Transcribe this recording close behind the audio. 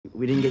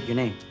We didn't get your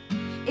name.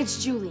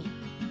 It's Julie.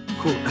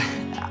 Cool.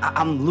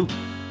 I'm Luke.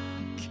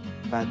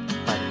 Bye.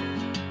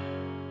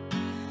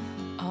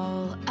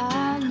 All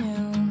I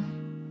knew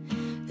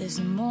this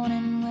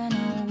morning when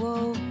I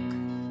woke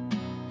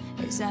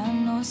is I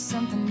know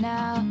something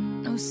now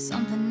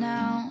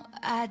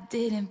I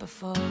didn't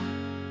before.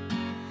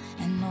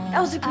 And all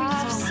That was a great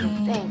I've song.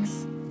 seen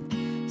Thanks.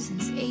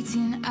 since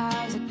 18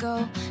 hours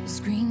ago is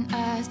green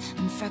eyes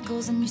and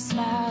freckles and your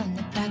smile in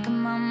the back of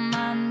my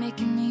mind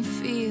making me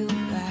feel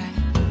right.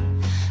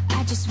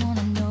 I just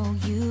wanna know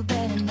you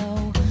better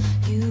know,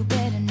 you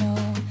better know,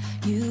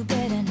 you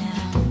better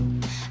now.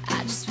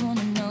 I just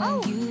wanna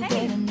know you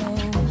better know,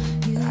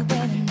 you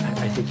better know.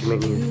 I think you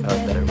make me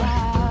better.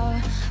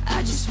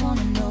 I just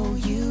wanna know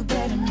you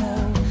better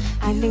know.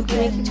 I think we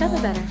make each other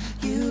better.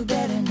 You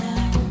better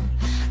now.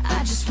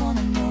 I just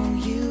wanna know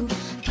you,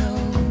 know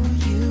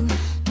you,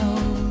 know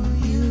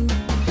you.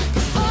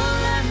 'Cause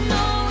all I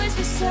know is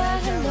we said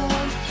hello,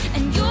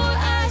 and your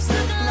eyes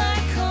look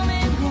like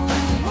coming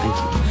home.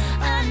 All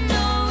I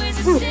know is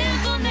a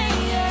simple name.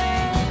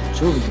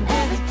 Julie.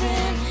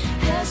 Everything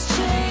has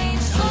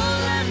changed.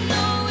 All I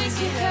know is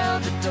you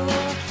held the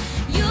door.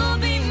 You'll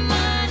be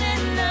mine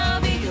and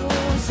I'll be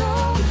yours.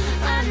 All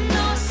I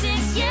know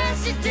since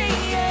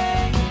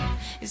yesterday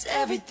is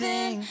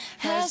everything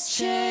has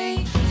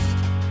changed.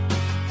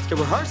 Let's get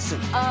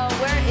rehearsing.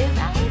 Where is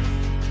Alex?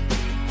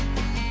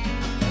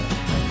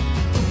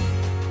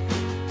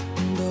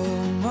 And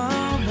all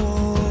my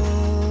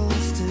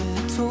walls still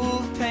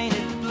tall,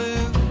 painted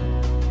blue,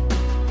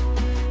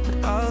 but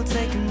I'll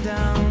take them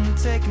down,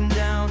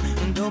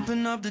 and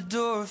open up the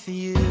door for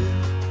you.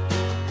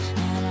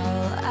 And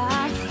all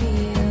I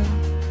feel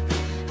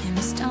in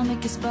my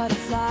stomach is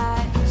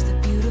butterflies, the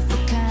beautiful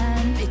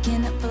kind,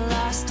 picking up a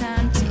lost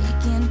time,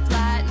 taking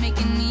flight,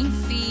 making me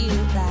feel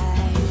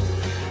like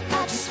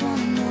I just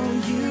wanna know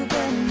you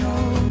better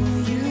know,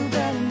 you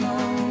better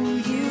know,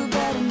 you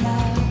better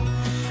now.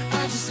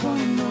 I just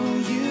wanna know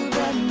you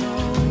better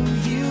know,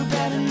 you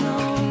better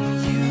know,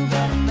 you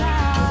better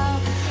now.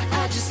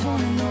 I just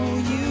wanna know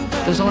you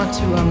better. There's a lot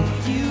to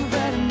you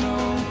better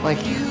know,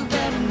 like. you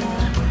better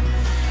now.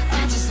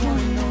 I just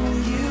wanna know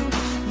you,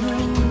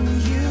 know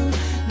you,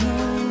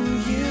 know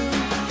you.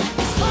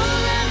 'Cause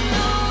all I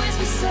know is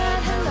we said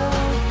hello,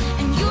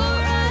 and your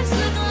eyes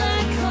look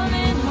like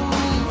coming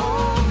home.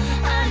 All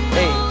I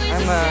know is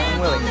I'm a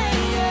simple Willex.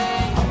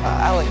 name.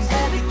 Alex.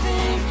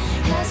 Everything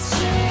has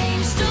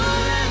changed.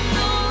 All I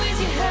know is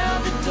you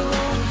held the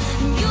door,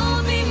 and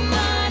you'll be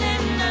mine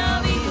and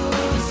I'll be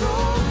yours.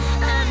 All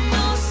I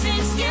know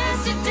since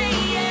yesterday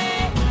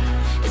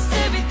is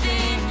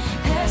everything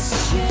has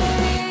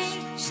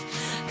changed.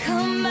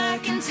 Come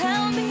back and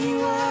tell me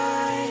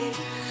why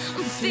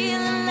I'm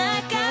feeling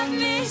like I've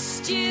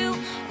missed you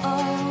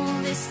all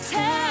this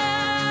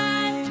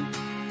time.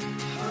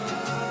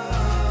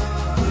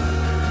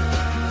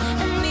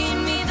 And meet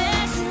me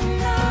there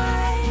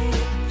tonight,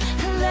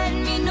 and let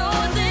me know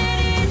that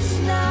it's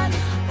not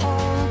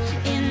all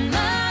in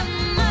my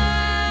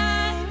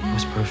mind. It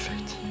was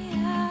perfect.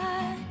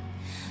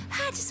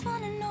 I just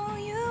wanna know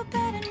you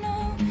better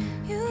know,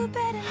 you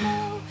better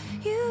know,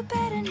 you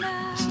better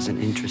know. This is an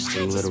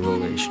interesting little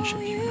relationship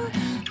you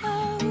and I have.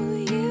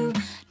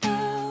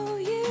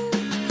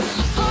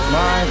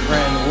 My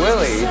friend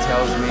Willie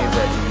tells me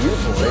that you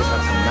boys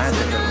have some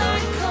magic in there.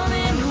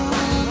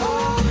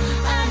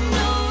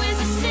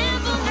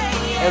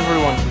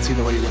 Everyone can see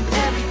the way you look at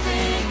me.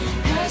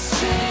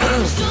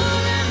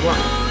 What?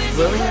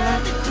 Willie and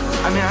that?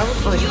 I mean, I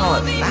wouldn't really call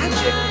it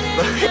magic,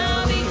 but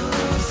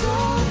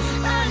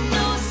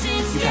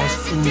you guys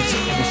ooze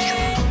chemistry.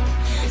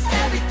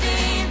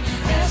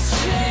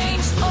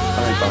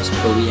 All right, boss,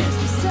 before we end.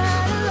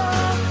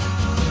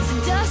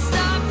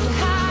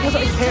 What do I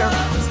care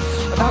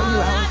about you,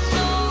 Alex?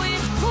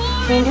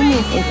 Can you do me a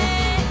favor?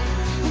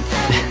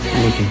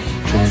 Looking.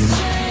 Try it out.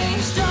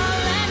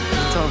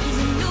 So,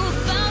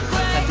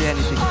 I'd do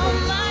anything for you.